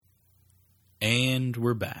And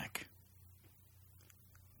we're back.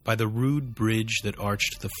 By the rude bridge that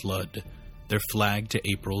arched the flood, their flag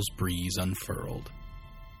to April's breeze unfurled.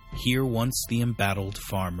 Here once the embattled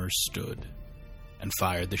farmers stood, and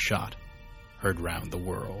fired the shot heard round the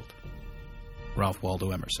world. Ralph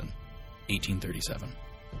Waldo Emerson, 1837.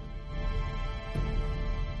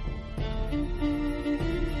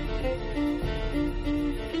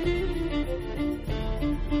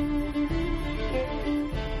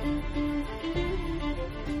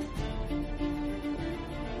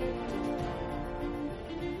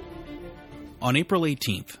 On April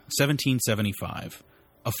 18th, 1775,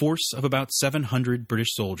 a force of about 700 British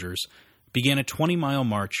soldiers began a 20-mile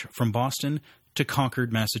march from Boston to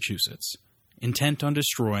Concord, Massachusetts, intent on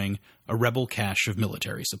destroying a rebel cache of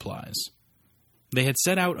military supplies. They had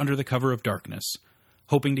set out under the cover of darkness,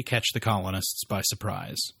 hoping to catch the colonists by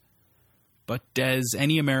surprise. But as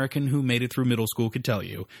any American who made it through middle school could tell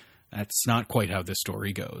you, that's not quite how this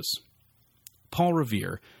story goes. Paul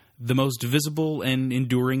Revere, the most visible and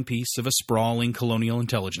enduring piece of a sprawling colonial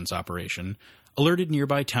intelligence operation, alerted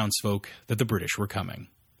nearby townsfolk that the British were coming.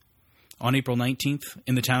 On April 19th,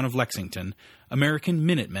 in the town of Lexington, American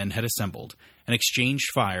Minutemen had assembled and exchanged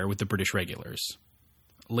fire with the British regulars.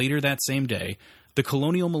 Later that same day, the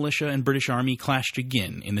colonial militia and British Army clashed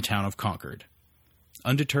again in the town of Concord.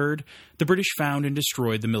 Undeterred, the British found and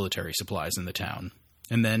destroyed the military supplies in the town,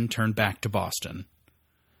 and then turned back to Boston.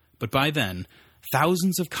 But by then,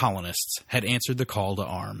 thousands of colonists had answered the call to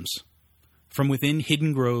arms. From within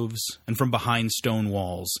hidden groves and from behind stone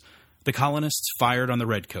walls, the colonists fired on the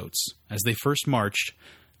redcoats as they first marched,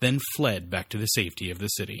 then fled back to the safety of the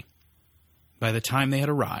city. By the time they had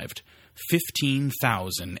arrived,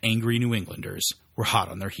 15,000 angry New Englanders were hot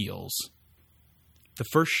on their heels. The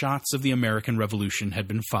first shots of the American Revolution had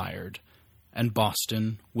been fired, and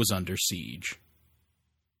Boston was under siege.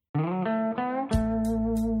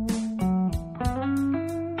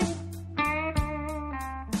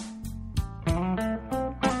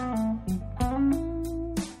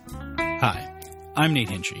 Hi, I'm Nate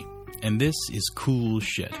Hinchy, and this is Cool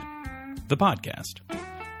Shit, the podcast.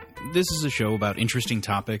 This is a show about interesting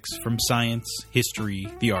topics from science, history,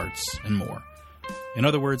 the arts, and more. In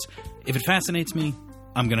other words, if it fascinates me,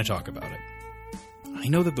 I'm going to talk about it. I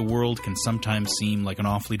know that the world can sometimes seem like an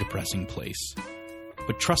awfully depressing place,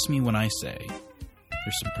 but trust me when I say,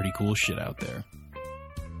 there's some pretty cool shit out there.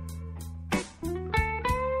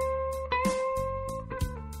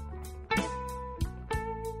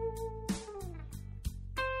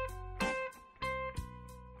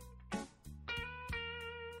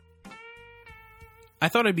 I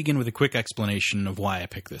thought I'd begin with a quick explanation of why I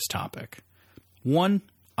picked this topic. One,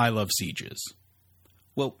 I love sieges.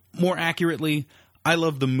 Well, more accurately, I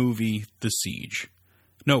love the movie The Siege.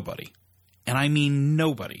 Nobody, and I mean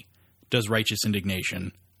nobody, does righteous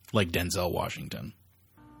indignation like Denzel Washington.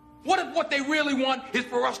 What if what they really want is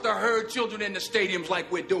for us to herd children in the stadiums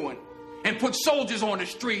like we're doing? And put soldiers on the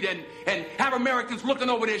street and have Americans looking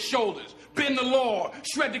over their shoulders, bend the law,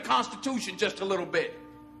 shred the Constitution just a little bit?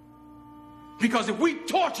 Because if we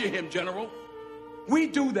torture him, General, we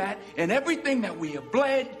do that, and everything that we have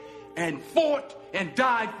bled and fought and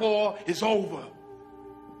died for is over.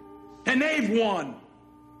 And they've won.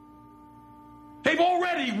 They've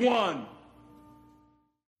already won.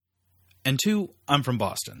 And two, I'm from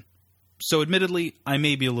Boston. So admittedly, I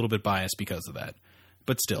may be a little bit biased because of that.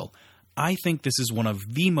 But still, I think this is one of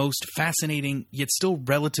the most fascinating, yet still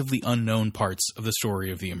relatively unknown parts of the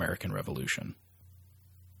story of the American Revolution.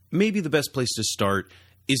 Maybe the best place to start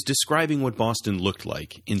is describing what Boston looked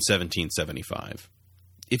like in 1775.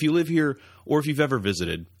 If you live here, or if you've ever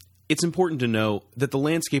visited, it's important to know that the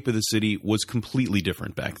landscape of the city was completely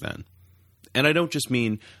different back then. And I don't just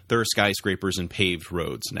mean there are skyscrapers and paved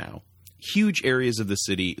roads now. Huge areas of the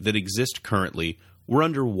city that exist currently were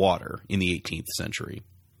underwater in the 18th century.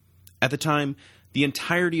 At the time, the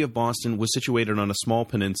entirety of Boston was situated on a small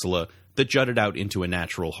peninsula that jutted out into a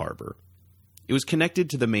natural harbor. It was connected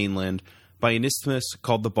to the mainland by an isthmus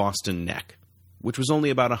called the Boston Neck, which was only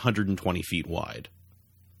about 120 feet wide.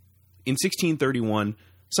 In 1631,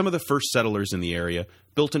 some of the first settlers in the area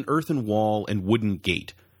built an earthen wall and wooden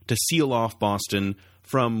gate to seal off Boston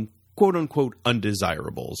from quote-unquote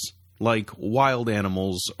undesirables, like wild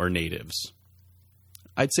animals or natives.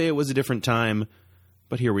 I'd say it was a different time,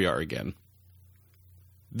 but here we are again.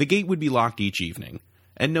 The gate would be locked each evening,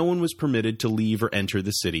 and no one was permitted to leave or enter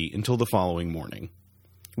the city until the following morning.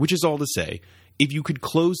 Which is all to say, if you could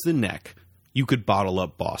close the neck, you could bottle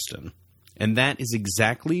up Boston. And that is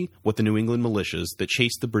exactly what the New England militias that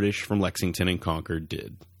chased the British from Lexington and Concord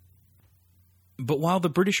did. But while the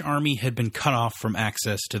British Army had been cut off from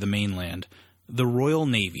access to the mainland, the Royal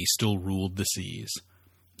Navy still ruled the seas.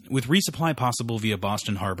 With resupply possible via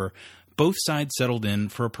Boston Harbor, both sides settled in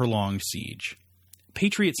for a prolonged siege.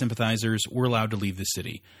 Patriot sympathizers were allowed to leave the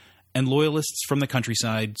city, and loyalists from the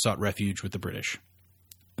countryside sought refuge with the British.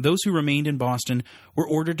 Those who remained in Boston were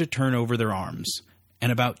ordered to turn over their arms,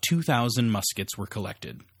 and about 2,000 muskets were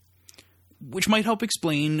collected. Which might help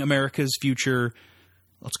explain America's future,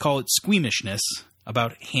 let's call it squeamishness,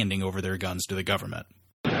 about handing over their guns to the government.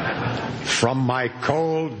 From my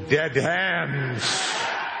cold, dead hands.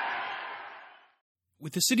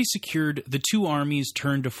 With the city secured, the two armies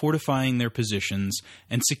turned to fortifying their positions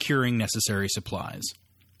and securing necessary supplies.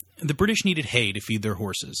 The British needed hay to feed their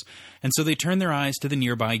horses, and so they turned their eyes to the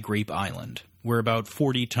nearby Grape Island, where about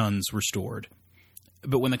 40 tons were stored.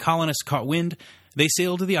 But when the colonists caught wind, they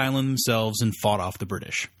sailed to the island themselves and fought off the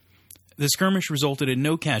British. The skirmish resulted in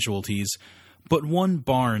no casualties, but one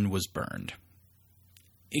barn was burned.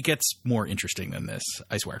 It gets more interesting than this,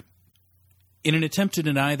 I swear. In an attempt to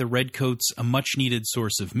deny the Redcoats a much-needed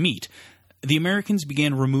source of meat, the Americans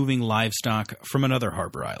began removing livestock from another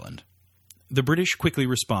harbor island. The British quickly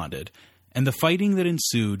responded, and the fighting that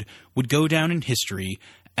ensued would go down in history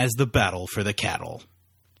as the Battle for the Cattle.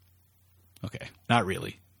 Okay, not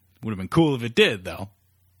really. Would have been cool if it did, though.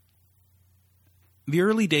 The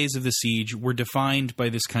early days of the siege were defined by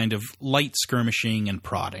this kind of light skirmishing and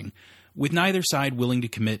prodding, with neither side willing to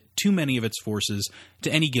commit too many of its forces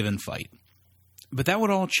to any given fight. But that would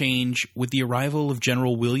all change with the arrival of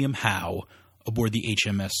General William Howe aboard the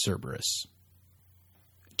HMS Cerberus.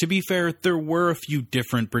 To be fair, there were a few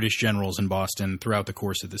different British generals in Boston throughout the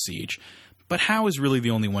course of the siege, but Howe is really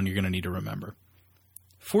the only one you're going to need to remember.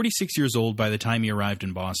 46 years old by the time he arrived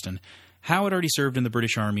in Boston, Howe had already served in the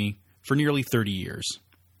British Army for nearly 30 years.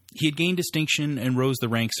 He had gained distinction and rose the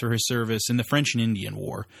ranks for his service in the French and Indian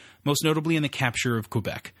War, most notably in the capture of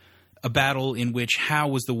Quebec, a battle in which Howe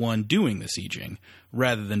was the one doing the sieging,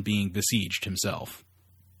 rather than being besieged himself.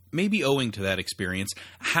 Maybe owing to that experience,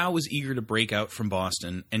 Howe was eager to break out from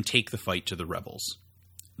Boston and take the fight to the rebels.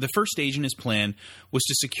 The first stage in his plan was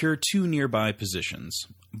to secure two nearby positions,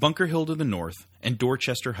 Bunker Hill to the north and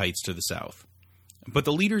Dorchester Heights to the south. But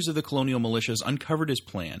the leaders of the colonial militias uncovered his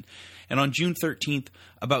plan, and on June 13th,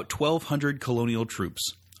 about 1,200 colonial troops,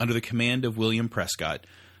 under the command of William Prescott,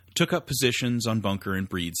 took up positions on Bunker and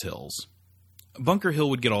Breed's Hills. Bunker Hill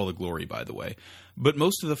would get all the glory, by the way, but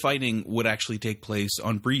most of the fighting would actually take place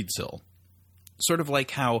on Breed's Hill. Sort of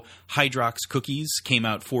like how Hydrox cookies came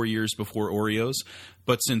out 4 years before Oreos,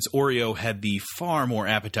 but since Oreo had the far more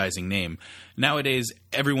appetizing name, nowadays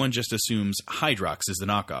everyone just assumes Hydrox is the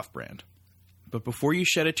knockoff brand. But before you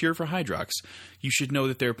shed a tear for Hydrox, you should know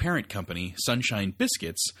that their parent company, Sunshine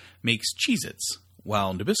Biscuits, makes Cheez-Its,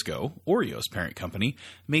 while Nabisco, Oreo's parent company,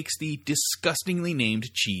 makes the disgustingly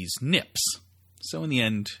named cheese Nips. So in the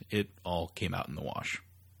end, it all came out in the wash.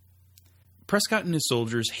 Prescott and his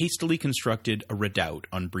soldiers hastily constructed a redoubt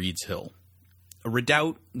on Breed's Hill. A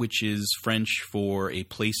redoubt, which is French for a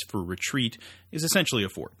place for retreat, is essentially a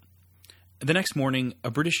fort. The next morning, a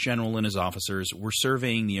British general and his officers were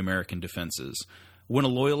surveying the American defenses when a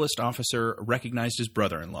loyalist officer recognized his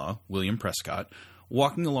brother-in-law, William Prescott,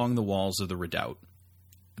 walking along the walls of the redoubt.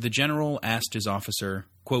 The general asked his officer,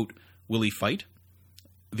 quote, "Will he fight?"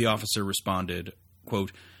 The officer responded,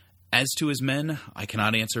 quote, "As to his men, I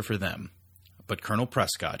cannot answer for them, but Colonel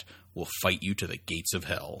Prescott will fight you to the gates of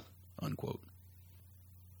hell," unquote.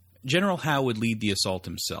 General Howe would lead the assault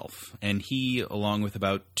himself, and he, along with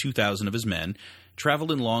about 2,000 of his men,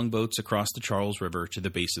 traveled in longboats across the Charles River to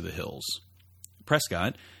the base of the hills.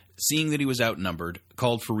 Prescott, seeing that he was outnumbered,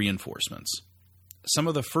 called for reinforcements. Some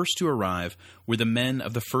of the first to arrive were the men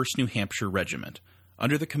of the 1st New Hampshire Regiment,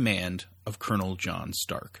 under the command of Colonel John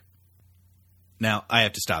Stark. Now, I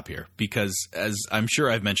have to stop here, because, as I'm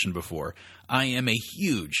sure I've mentioned before, I am a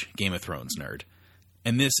huge Game of Thrones nerd,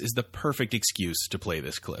 and this is the perfect excuse to play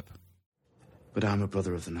this clip. But I'm a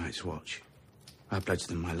brother of the Night's Watch. I pledged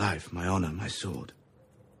them my life, my honor, my sword.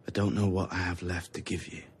 I don't know what I have left to give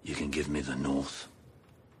you. You can give me the North.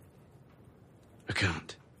 I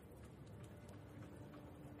can't.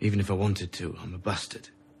 Even if I wanted to, I'm a bastard.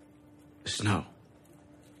 The snow.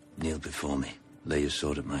 Kneel before me. Lay your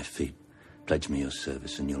sword at my feet. Pledge me your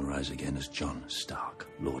service, and you'll rise again as John Stark,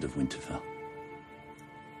 Lord of Winterfell.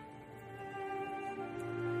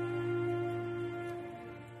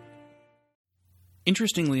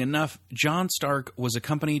 Interestingly enough, John Stark was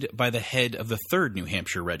accompanied by the head of the 3rd New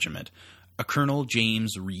Hampshire Regiment, a Colonel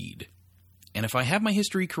James Reed. And if I have my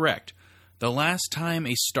history correct, the last time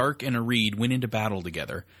a Stark and a Reed went into battle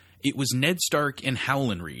together, it was Ned Stark and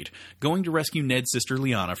Howland Reed going to rescue Ned's sister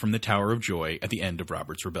Lyanna from the Tower of Joy at the end of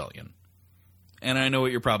Robert's Rebellion. And I know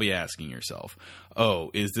what you're probably asking yourself. Oh,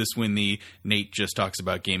 is this when the Nate just talks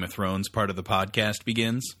about Game of Thrones part of the podcast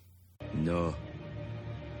begins? No.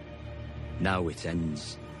 Now it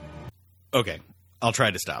ends. Okay, I'll try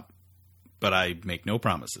to stop. But I make no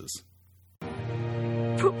promises.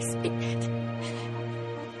 Promise me, Ned.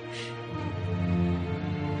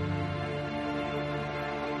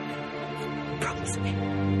 Promise me.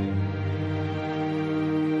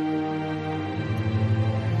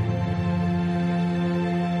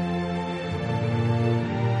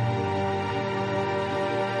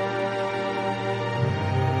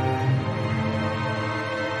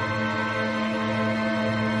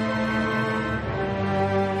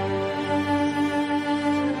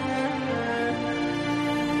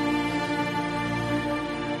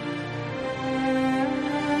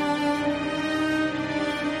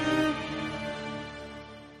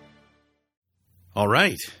 All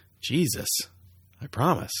right. Jesus. I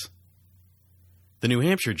promise. The New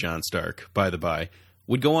Hampshire John Stark, by the by,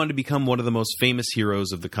 would go on to become one of the most famous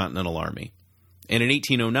heroes of the Continental Army. And in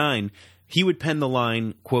 1809, he would pen the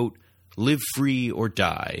line, quote, "Live free or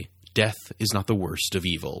die. Death is not the worst of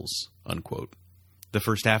evils," unquote. The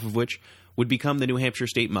first half of which would become the New Hampshire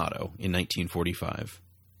state motto in 1945.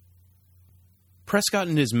 Prescott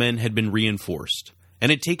and his men had been reinforced and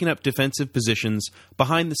had taken up defensive positions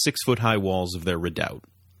behind the 6-foot-high walls of their redoubt.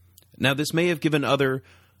 Now, this may have given other,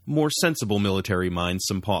 more sensible military minds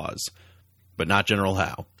some pause, but not General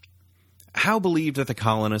Howe. Howe believed that the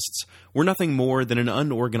colonists were nothing more than an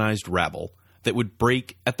unorganized rabble that would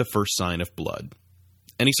break at the first sign of blood.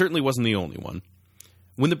 And he certainly wasn't the only one.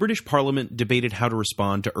 When the British Parliament debated how to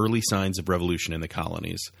respond to early signs of revolution in the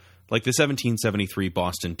colonies, like the 1773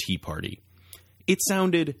 Boston Tea Party, it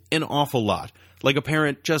sounded an awful lot like a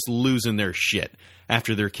parent just losing their shit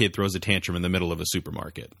after their kid throws a tantrum in the middle of a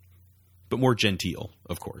supermarket. But more genteel,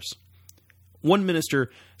 of course. One minister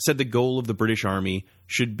said the goal of the British Army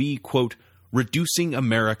should be, quote, "reducing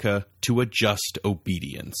America to a just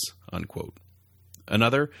obedience," unquote.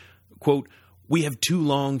 Another, quote, "We have too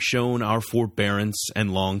long shown our forbearance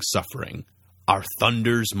and long-suffering. Our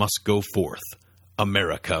thunders must go forth.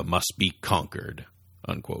 America must be conquered,"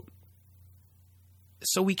 unquote.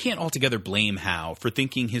 So we can't altogether blame Howe for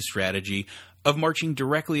thinking his strategy of marching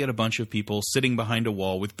directly at a bunch of people sitting behind a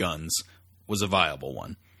wall with guns was a viable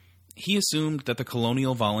one. He assumed that the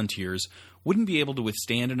colonial volunteers wouldn't be able to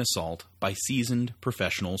withstand an assault by seasoned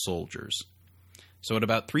professional soldiers. So at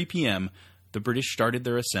about 3 p.m., the British started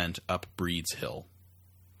their ascent up Breed's Hill.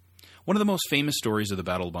 One of the most famous stories of the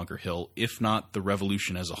Battle of Bunker Hill, if not the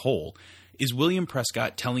Revolution as a whole, is William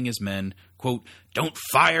Prescott telling his men, quote, "Don't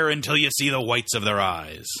fire until you see the whites of their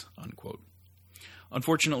eyes," unquote.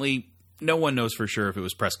 Unfortunately, no one knows for sure if it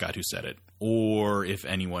was Prescott who said it, or if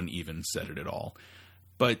anyone even said it at all.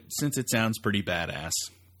 But since it sounds pretty badass,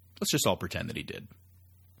 let's just all pretend that he did.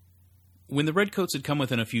 When the Redcoats had come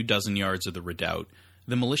within a few dozen yards of the redoubt,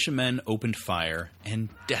 the militiamen opened fire and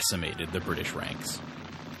decimated the British ranks.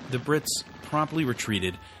 The Brits promptly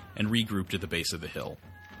retreated and regrouped at the base of the hill.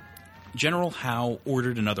 General Howe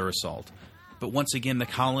ordered another assault, but once again the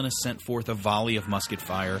colonists sent forth a volley of musket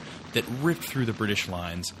fire that ripped through the British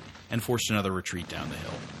lines and forced another retreat down the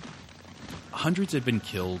hill. Hundreds had been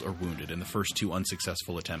killed or wounded in the first two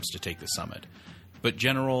unsuccessful attempts to take the summit, but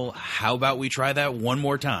General "How about we try that one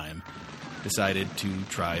more time?" decided to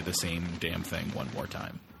try the same damn thing one more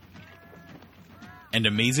time. And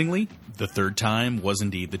amazingly, the third time was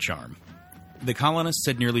indeed the charm. The colonists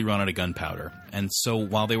had nearly run out of gunpowder, and so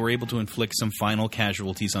while they were able to inflict some final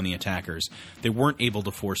casualties on the attackers, they weren't able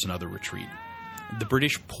to force another retreat. The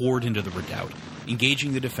British poured into the redoubt,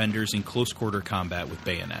 engaging the defenders in close-quarter combat with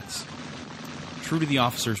bayonets. True to the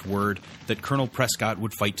officer's word that Colonel Prescott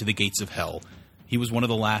would fight to the gates of hell, he was one of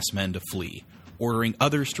the last men to flee, ordering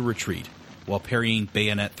others to retreat, while parrying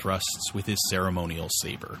bayonet thrusts with his ceremonial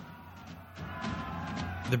saber.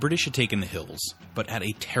 The British had taken the hills, but at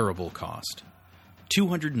a terrible cost.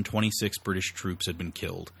 226 British troops had been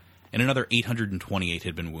killed, and another 828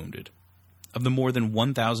 had been wounded. Of the more than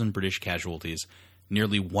 1,000 British casualties,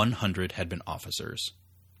 nearly 100 had been officers.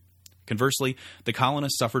 Conversely, the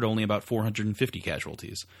colonists suffered only about 450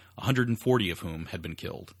 casualties, 140 of whom had been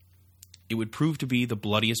killed. It would prove to be the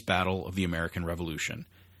bloodiest battle of the American Revolution,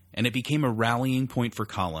 and it became a rallying point for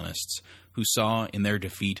colonists who saw in their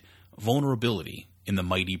defeat vulnerability in the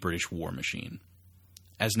mighty British war machine.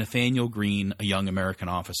 As Nathaniel Greene, a young American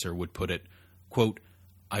officer, would put it, quote,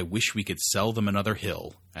 "I wish we could sell them another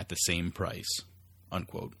hill at the same price,"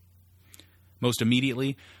 unquote. Most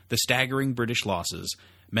immediately, the staggering British losses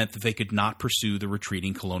meant that they could not pursue the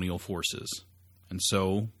retreating colonial forces, and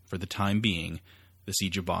so, for the time being, the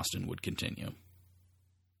siege of Boston would continue.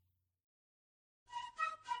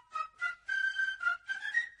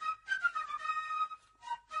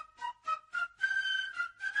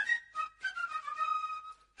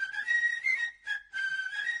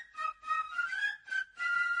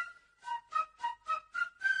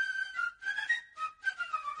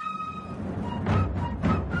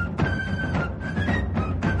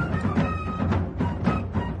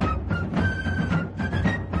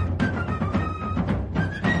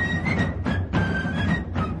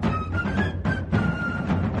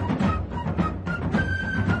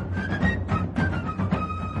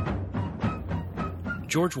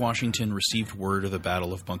 George Washington received word of the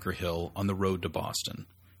Battle of Bunker Hill on the road to Boston.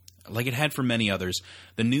 Like it had for many others,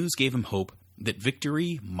 the news gave him hope that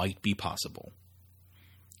victory might be possible.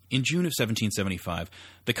 In June of 1775,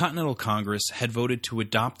 the Continental Congress had voted to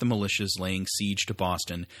adopt the militias laying siege to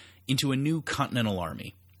Boston into a new Continental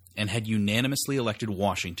Army, and had unanimously elected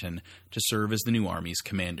Washington to serve as the new army's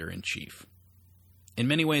commander-in-chief. In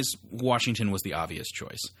many ways, Washington was the obvious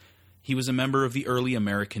choice. He was a member of the early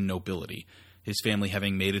American nobility, his family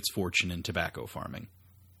having made its fortune in tobacco farming.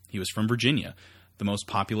 He was from Virginia, the most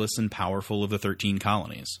populous and powerful of the 13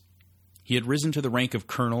 colonies. He had risen to the rank of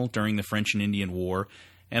colonel during the French and Indian War,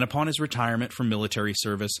 and upon his retirement from military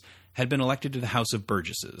service, had been elected to the House of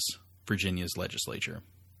Burgesses, Virginia's legislature.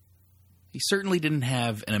 He certainly didn't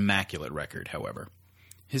have an immaculate record, however.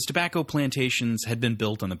 His tobacco plantations had been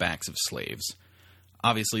built on the backs of slaves.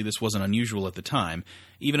 Obviously, this wasn't unusual at the time.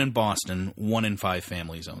 Even in Boston, 1 in 5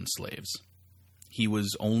 families owned slaves. He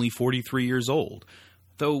was only 43 years old,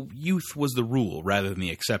 though youth was the rule rather than the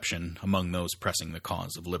exception among those pressing the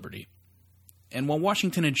cause of liberty. And while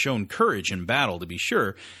Washington had shown courage in battle, to be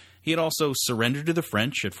sure, he had also surrendered to the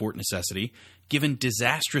French at Fort Necessity, given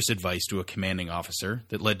disastrous advice to a commanding officer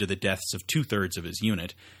that led to the deaths of 2/3 of his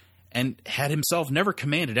unit, and had himself never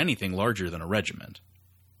commanded anything larger than a regiment.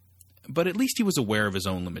 But at least he was aware of his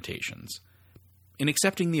own limitations. In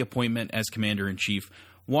accepting the appointment as commander-in-chief,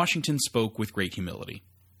 Washington spoke with great humility.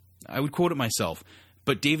 I would quote it myself,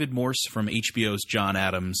 but David Morse from HBO's John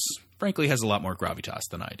Adams frankly has a lot more gravitas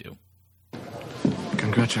than I do.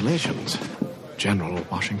 Congratulations, General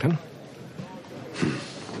Washington.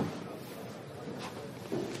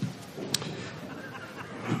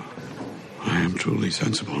 I am truly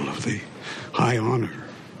sensible of the high honor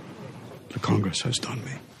the Congress has done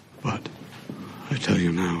me. But I tell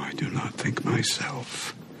you now, I do not think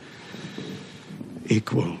myself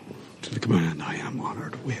equal to the command I am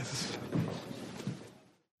honored with.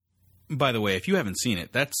 By the way, if you haven't seen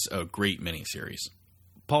it, that's a great miniseries.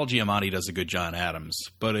 Paul Giamatti does a good John Adams,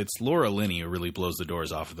 but it's Laura Linney who really blows the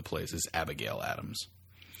doors off of the place as Abigail Adams.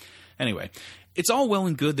 Anyway, it's all well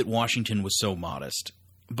and good that Washington was so modest,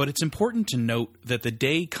 but it's important to note that the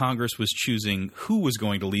day Congress was choosing who was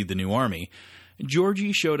going to lead the new army,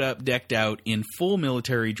 Georgie showed up decked out in full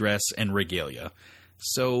military dress and regalia,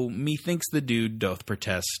 so methinks the dude doth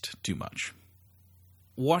protest too much.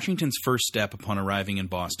 Washington's first step upon arriving in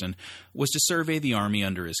Boston was to survey the army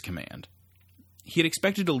under his command. He had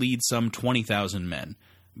expected to lead some 20,000 men,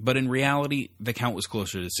 but in reality, the count was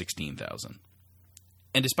closer to 16,000.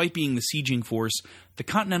 And despite being the sieging force, the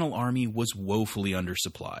Continental Army was woefully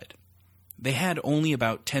undersupplied. They had only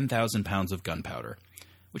about 10,000 pounds of gunpowder,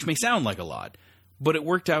 which may sound like a lot, but it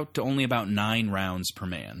worked out to only about 9 rounds per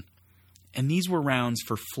man. And these were rounds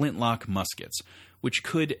for flintlock muskets, which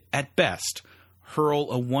could, at best,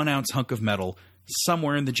 hurl a 1-ounce hunk of metal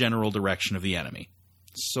somewhere in the general direction of the enemy,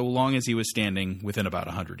 so long as he was standing within about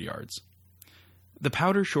 100 yards. The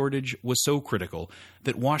powder shortage was so critical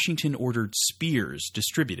that Washington ordered spears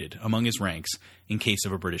distributed among his ranks in case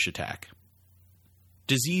of a British attack.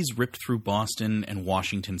 Disease ripped through Boston and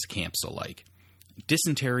Washington's camps alike.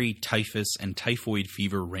 Dysentery, typhus, and typhoid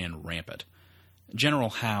fever ran rampant. General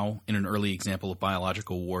Howe, in an early example of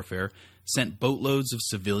biological warfare, sent boatloads of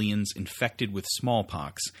civilians infected with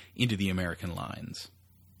smallpox into the American lines.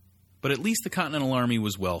 But at least the Continental Army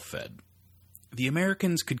was well fed. The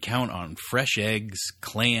Americans could count on fresh eggs,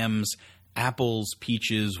 clams, apples,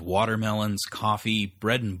 peaches, watermelons, coffee,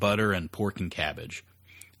 bread and butter, and pork and cabbage.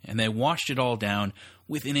 And they washed it all down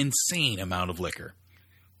with an insane amount of liquor.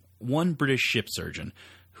 One British ship surgeon,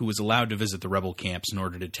 who was allowed to visit the rebel camps in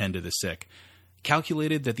order to tend to the sick,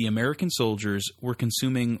 calculated that the American soldiers were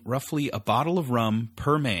consuming roughly a bottle of rum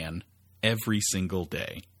per man every single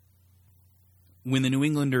day. When the New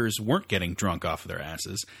Englanders weren't getting drunk off of their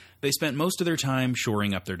asses, they spent most of their time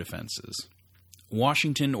shoring up their defenses.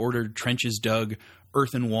 Washington ordered trenches dug,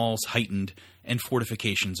 earthen walls heightened, and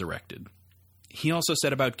fortifications erected. He also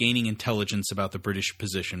set about gaining intelligence about the British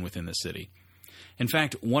position within the city. In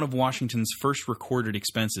fact, one of Washington's first recorded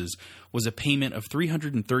expenses was a payment of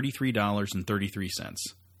 $333.33,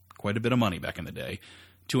 quite a bit of money back in the day,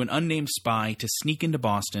 to an unnamed spy to sneak into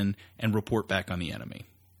Boston and report back on the enemy.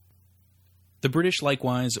 The British,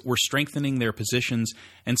 likewise, were strengthening their positions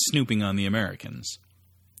and snooping on the Americans.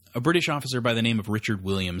 A British officer by the name of Richard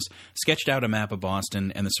Williams sketched out a map of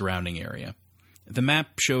Boston and the surrounding area. The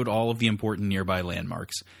map showed all of the important nearby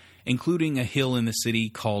landmarks, including a hill in the city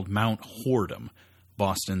called Mount Whoredom,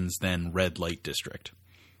 Boston's then red light district.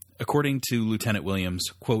 According to Lieutenant Williams,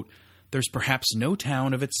 quote, "There's perhaps no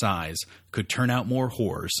town of its size could turn out more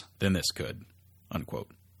whores than this could,"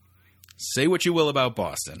 unquote. say what you will about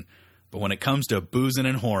Boston, but when it comes to boozing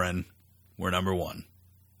and whoring, we're number one.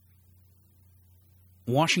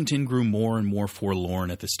 Washington grew more and more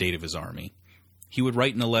forlorn at the state of his army. He would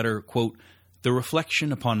write in a letter, quote, "The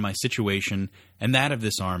reflection upon my situation and that of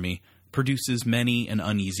this army produces many an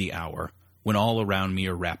uneasy hour when all around me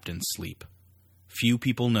are wrapped in sleep. Few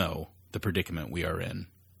people know the predicament we are in,"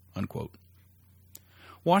 unquote.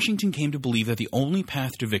 Washington came to believe that the only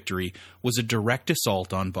path to victory was a direct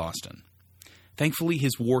assault on Boston. Thankfully,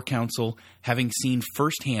 his war council, having seen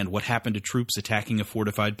firsthand what happened to troops attacking a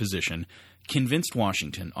fortified position, convinced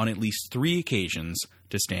Washington on at least 3 occasions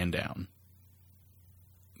to stand down.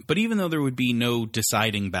 But even though there would be no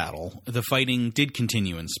deciding battle, the fighting did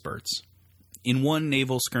continue in spurts. In one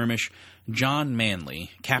naval skirmish, John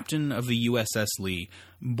Manley, captain of the USS Lee,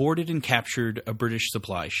 boarded and captured a British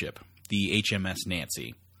supply ship, the HMS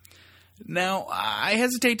Nancy. Now, I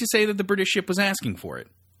hesitate to say that the British ship was asking for it,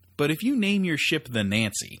 but if you name your ship the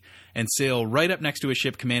Nancy and sail right up next to a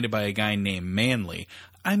ship commanded by a guy named Manley,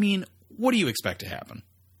 I mean, what do you expect to happen?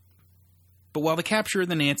 But while the capture of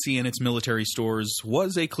the Nancy and its military stores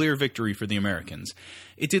was a clear victory for the Americans,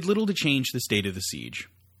 it did little to change the state of the siege.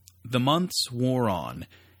 The months wore on,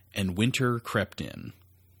 and winter crept in.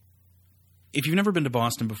 If you've never been to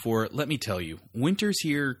Boston before, let me tell you, winters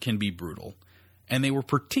here can be brutal. And they were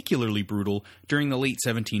particularly brutal during the late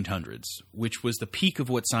 1700s, which was the peak of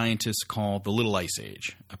what scientists call the Little Ice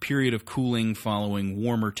Age, a period of cooling following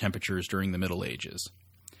warmer temperatures during the Middle Ages.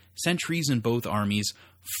 Sentries in both armies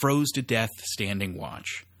froze to death standing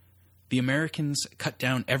watch. The Americans cut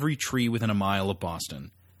down every tree within a mile of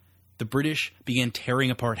Boston. The British began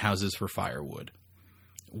tearing apart houses for firewood.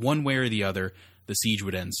 One way or the other, the siege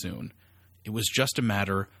would end soon. It was just a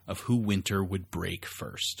matter of who winter would break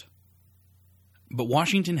first. But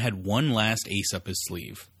Washington had one last ace up his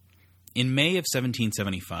sleeve. In May of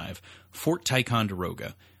 1775, Fort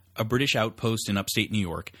Ticonderoga, a British outpost in upstate New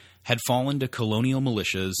York, had fallen to colonial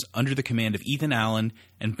militias under the command of Ethan Allen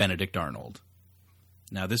and Benedict Arnold.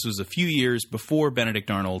 Now, this was a few years before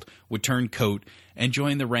Benedict Arnold would turn coat and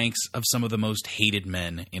join the ranks of some of the most hated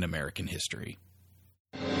men in American history.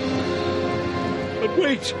 But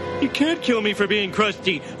wait, you can't kill me for being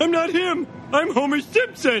crusty. I'm not him. I'm Homer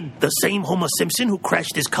Simpson. The same Homer Simpson who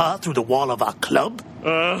crashed his car through the wall of our club?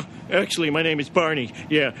 Actually, my name is Barney.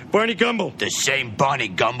 Yeah, Barney Gumble. The same Barney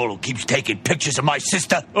Gumble who keeps taking pictures of my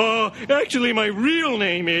sister? Actually, my real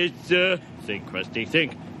name is, think, Krusty,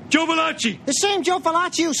 think. Joe Valachi. The same Joe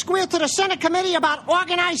Valachi who squealed to the Senate Committee about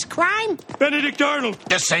organized crime? Benedict Arnold.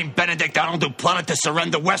 The same Benedict Arnold who plotted to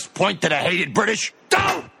surrender West Point to the hated British?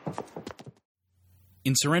 Go!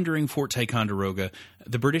 In surrendering Fort Ticonderoga,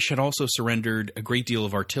 the British had also surrendered a great deal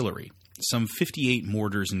of artillery, some 58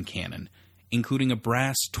 mortars and cannon, including a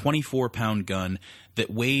brass 24-pound gun that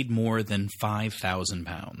weighed more than 5,000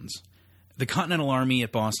 pounds. The Continental Army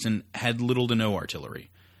at Boston had little to no artillery,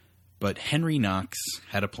 but Henry Knox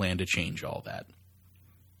had a plan to change all that.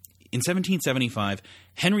 In 1775,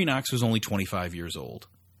 Henry Knox was only 25 years old.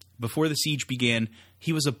 Before the siege began,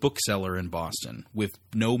 he was a bookseller in Boston, with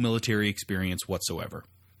no military experience whatsoever.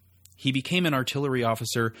 He became an artillery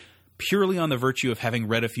officer purely on the virtue of having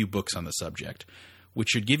read a few books on the subject, which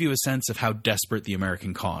should give you a sense of how desperate the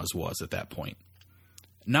American cause was at that point.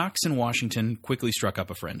 Knox and Washington quickly struck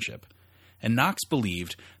up a friendship, and Knox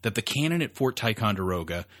believed that the cannon at Fort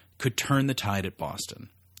Ticonderoga could turn the tide at Boston.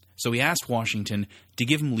 So he asked Washington to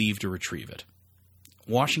give him leave to retrieve it.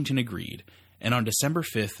 Washington agreed, and on December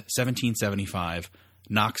 5th, 1775,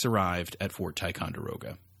 Knox arrived at Fort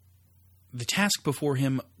Ticonderoga. The task before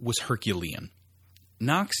him was Herculean.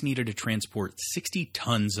 Knox needed to transport 60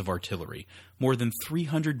 tons of artillery, more than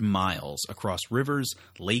 300 miles across rivers,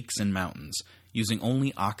 lakes, and mountains, using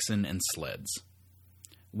only oxen and sleds.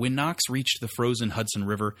 When Knox reached the frozen Hudson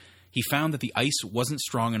River, he found that the ice wasn't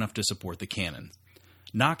strong enough to support the cannon.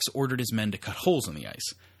 Knox ordered his men to cut holes in the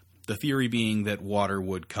ice, the theory being that water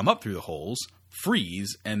would come up through the holes,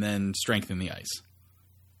 freeze, and then strengthen the ice.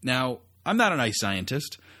 Now, I'm not an ice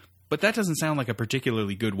scientist, but that doesn't sound like a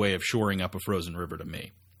particularly good way of shoring up a frozen river to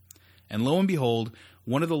me. And lo and behold,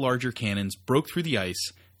 one of the larger cannons broke through the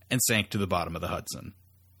ice and sank to the bottom of the Hudson.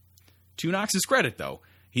 To Knox's credit, though,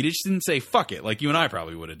 he just didn't say fuck it like you and I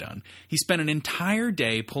probably would have done. He spent an entire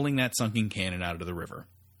day pulling that sunken cannon out of the river.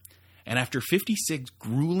 And after 56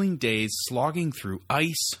 grueling days slogging through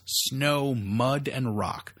ice, snow, mud, and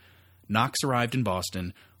rock, Knox arrived in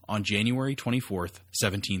Boston on January 24th,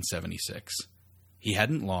 1776. He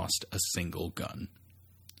hadn't lost a single gun.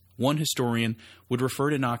 One historian would refer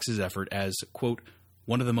to Knox's effort as, quote,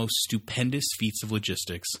 one of the most stupendous feats of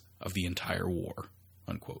logistics of the entire war,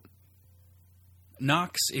 unquote.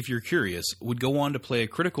 Knox, if you're curious, would go on to play a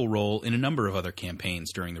critical role in a number of other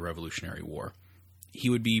campaigns during the Revolutionary War. He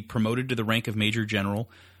would be promoted to the rank of Major General,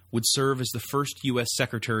 would serve as the first U.S.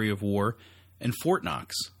 Secretary of War, and Fort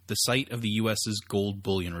Knox, the site of the U.S.'s gold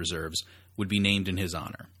bullion reserves, would be named in his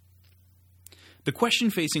honor. The question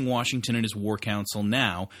facing Washington and his war council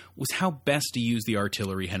now was how best to use the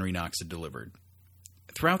artillery Henry Knox had delivered.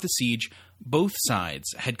 Throughout the siege, both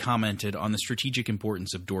sides had commented on the strategic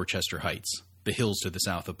importance of Dorchester Heights, the hills to the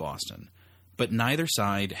south of Boston, but neither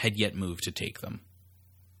side had yet moved to take them.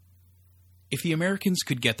 If the Americans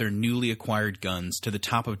could get their newly acquired guns to the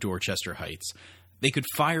top of Dorchester Heights, they could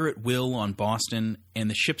fire at will on Boston and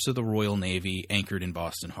the ships of the Royal Navy anchored in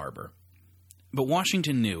Boston Harbor. But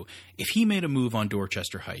Washington knew if he made a move on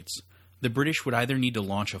Dorchester Heights, the British would either need to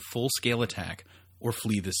launch a full-scale attack or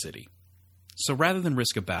flee the city. So rather than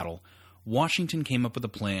risk a battle, Washington came up with a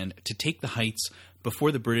plan to take the Heights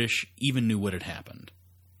before the British even knew what had happened.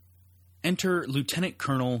 Enter Lieutenant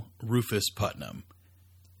Colonel Rufus Putnam.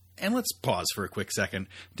 And let's pause for a quick second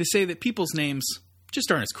to say that people's names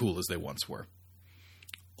just aren't as cool as they once were.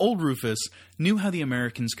 Old Rufus knew how the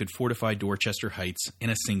Americans could fortify Dorchester Heights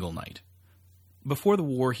in a single night. Before the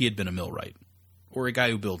war, he had been a millwright, or a guy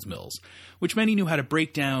who builds mills, which meant he knew how to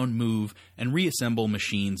break down, move, and reassemble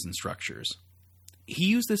machines and structures. He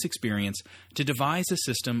used this experience to devise a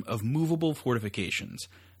system of movable fortifications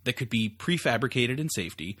that could be prefabricated in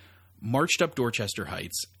safety, marched up Dorchester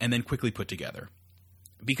Heights, and then quickly put together.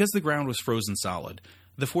 Because the ground was frozen solid,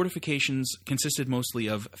 the fortifications consisted mostly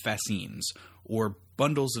of fascines, or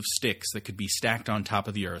bundles of sticks that could be stacked on top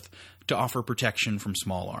of the earth to offer protection from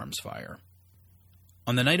small arms fire.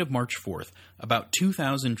 On the night of March 4th, about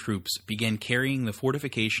 2,000 troops began carrying the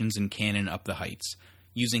fortifications and cannon up the heights,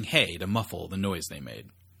 using hay to muffle the noise they made.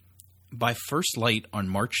 By first light on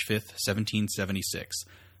March 5th, 1776,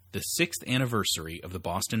 the 6th anniversary of the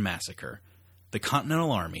Boston Massacre, the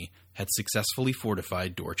Continental Army had successfully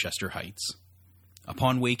fortified Dorchester Heights.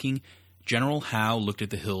 Upon waking, General Howe looked at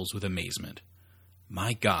the hills with amazement.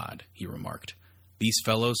 "My God," he remarked, "these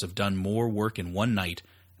fellows have done more work in one night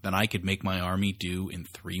than I could make my army do in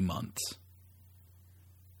 3 months."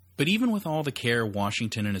 But even with all the care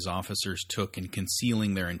Washington and his officers took in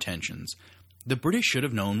concealing their intentions, the British should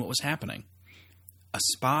have known what was happening. A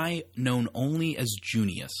spy known only as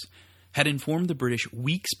Junius had informed the British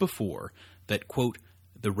weeks before that, quote,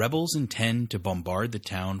 "the rebels intend to bombard the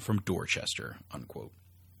town from Dorchester," unquote.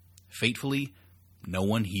 Fatefully, no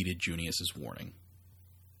one heeded Junius's warning.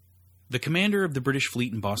 The commander of the British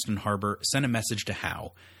fleet in Boston Harbor sent a message to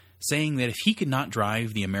Howe, saying that if he could not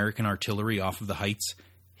drive the American artillery off of the heights,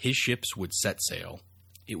 his ships would set sail.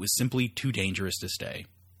 It was simply too dangerous to stay.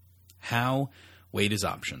 Howe weighed his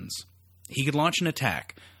options. He could launch an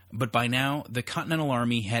attack, but by now the Continental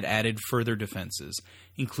Army had added further defenses,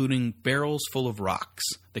 including barrels full of rocks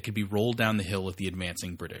that could be rolled down the hill at the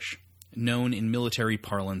advancing British, known in military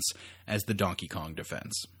parlance as the Donkey Kong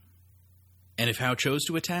defense. And if Howe chose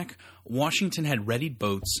to attack, Washington had readied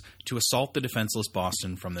boats to assault the defenseless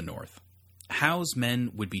Boston from the north. Howe's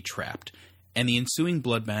men would be trapped, and the ensuing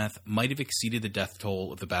bloodbath might have exceeded the death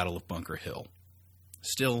toll of the Battle of Bunker Hill.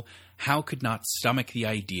 Still, Howe could not stomach the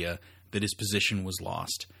idea that his position was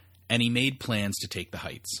lost, and he made plans to take the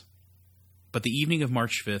heights. But the evening of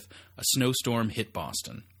March 5th, a snowstorm hit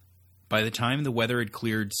Boston. By the time the weather had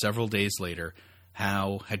cleared several days later,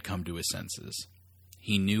 Howe had come to his senses.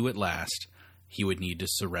 He knew at last he would need to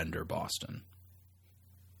surrender Boston.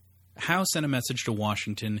 Howe sent a message to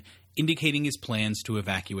Washington indicating his plans to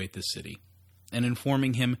evacuate the city, and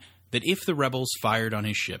informing him that if the rebels fired on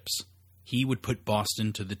his ships, he would put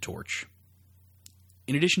Boston to the torch.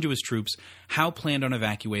 In addition to his troops, Howe planned on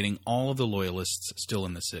evacuating all of the Loyalists still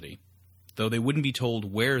in the city, though they wouldn't be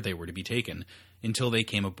told where they were to be taken until they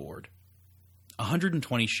came aboard.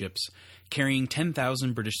 120 ships, carrying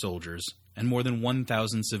 10,000 British soldiers and more than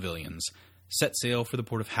 1,000 civilians, set sail for the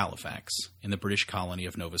port of Halifax in the British colony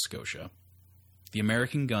of Nova Scotia. The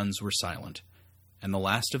American guns were silent, and the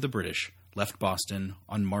last of the British left Boston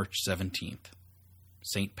on March 17th,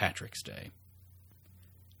 St. Patrick's Day.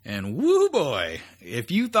 And woo boy,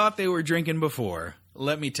 if you thought they were drinking before,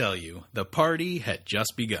 let me tell you, the party had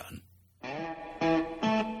just begun. I'm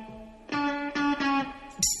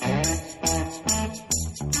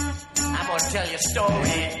going to tell you a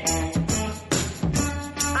story.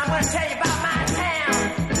 I'm going to tell you about my town.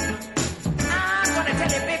 I'm going to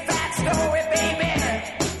tell you a big fat story, baby.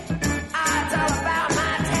 It's all about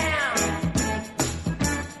my town.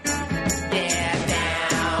 Yeah,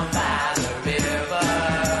 down by the river.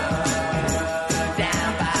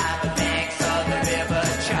 Down by the banks of the river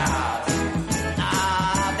Charles.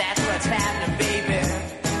 Ah, that's what's happening, baby.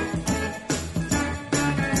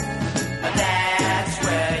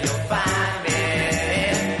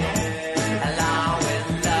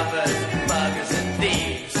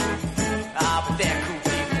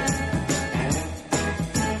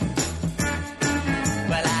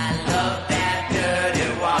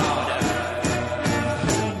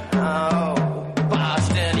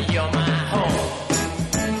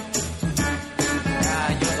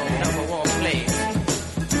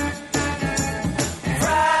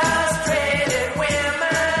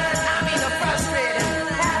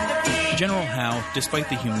 Now, despite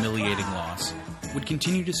the humiliating loss, would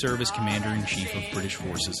continue to serve as Commander-in-Chief of British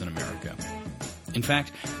forces in America. In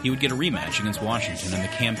fact, he would get a rematch against Washington in the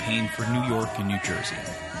campaign for New York and New Jersey.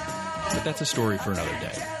 But that's a story for another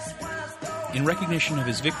day. In recognition of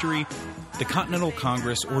his victory, the Continental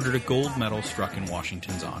Congress ordered a gold medal struck in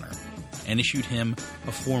Washington's honor and issued him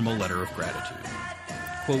a formal letter of gratitude.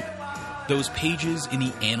 Quote, "Those pages in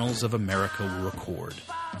the annals of America will record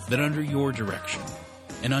that under your direction,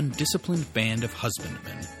 an undisciplined band of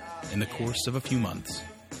husbandmen, in the course of a few months,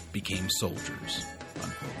 became soldiers."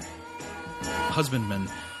 Unquote. Husbandman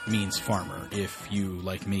means farmer, if you,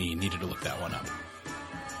 like me, needed to look that one up.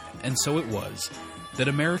 And so it was that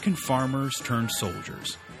American farmers turned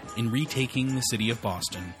soldiers, in retaking the city of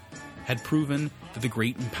Boston, had proven that the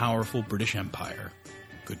great and powerful British Empire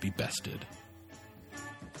could be bested.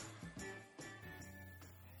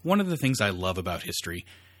 One of the things I love about history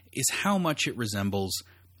is how much it resembles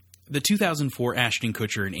the 2004 Ashton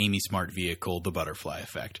Kutcher and Amy Smart vehicle, The Butterfly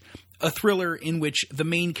Effect, a thriller in which the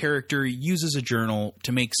main character uses a journal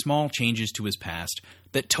to make small changes to his past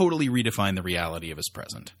that totally redefine the reality of his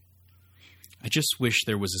present. I just wish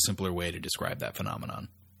there was a simpler way to describe that phenomenon.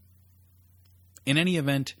 In any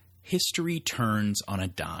event, history turns on a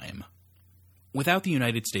dime. Without the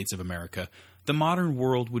United States of America, the modern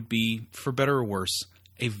world would be, for better or worse,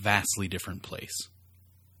 a vastly different place.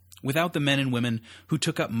 Without the men and women who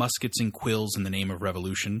took up muskets and quills in the name of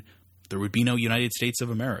revolution, there would be no United States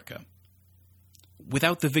of America.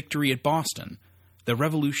 Without the victory at Boston, the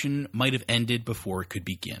revolution might have ended before it could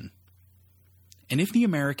begin. And if the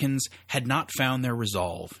Americans had not found their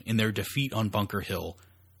resolve in their defeat on Bunker Hill,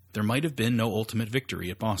 there might have been no ultimate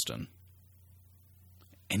victory at Boston.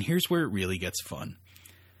 And here's where it really gets fun.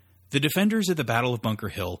 The defenders at the Battle of Bunker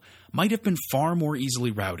Hill might have been far more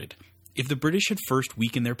easily routed if the British had first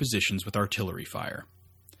weakened their positions with artillery fire.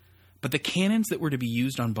 But the cannons that were to be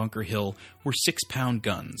used on Bunker Hill were 6-pound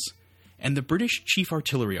guns, and the British chief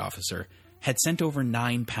artillery officer had sent over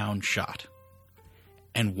 9-pound shot.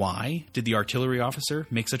 And why did the artillery officer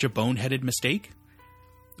make such a boneheaded mistake?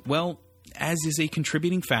 Well, as is a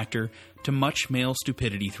contributing factor to much male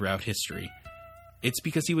stupidity throughout history, it's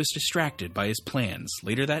because he was distracted by his plans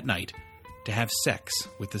later that night to have sex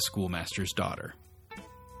with the schoolmaster's daughter.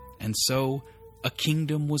 And so, a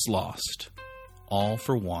kingdom was lost, all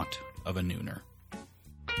for want of a nooner.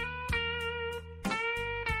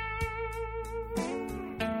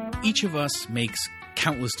 Each of us makes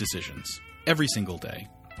countless decisions every single day.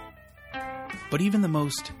 But even the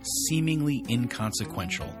most seemingly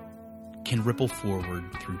inconsequential can ripple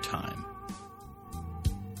forward through time.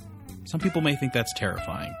 Some people may think that's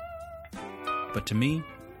terrifying, but to me,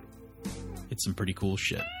 it's some pretty cool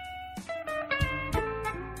shit.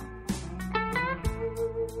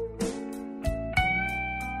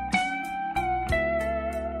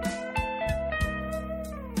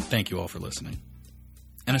 Thank you all for listening.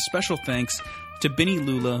 And a special thanks to Binny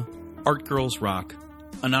Lula, Art Girls Rock,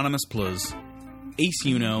 Anonymous Plus, Ace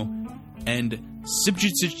Uno, and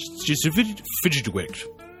Sibjitwit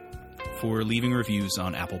for leaving reviews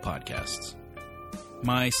on Apple Podcasts.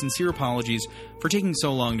 My sincere apologies for taking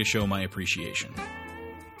so long to show my appreciation.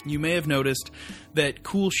 You may have noticed that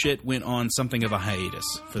Cool Shit went on something of a hiatus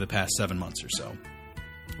for the past 7 months or so.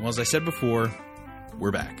 Well, as I said before,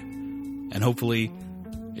 we're back. And hopefully,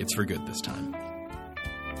 it's for good this time.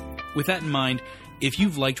 With that in mind, if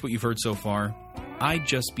you've liked what you've heard so far, I'd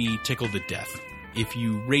just be tickled to death if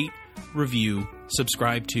you rate, review,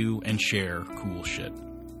 subscribe to, and share Cool Shit.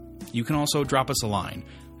 You can also drop us a line,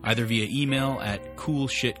 either via email at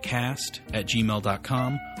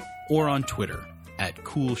coolshitcast@gmail.com or on Twitter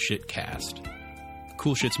 @coolshitcast.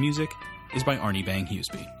 Cool Shit's music is by Arnie Bang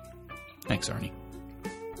Huseby. Thanks, Arnie.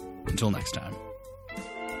 Until next time.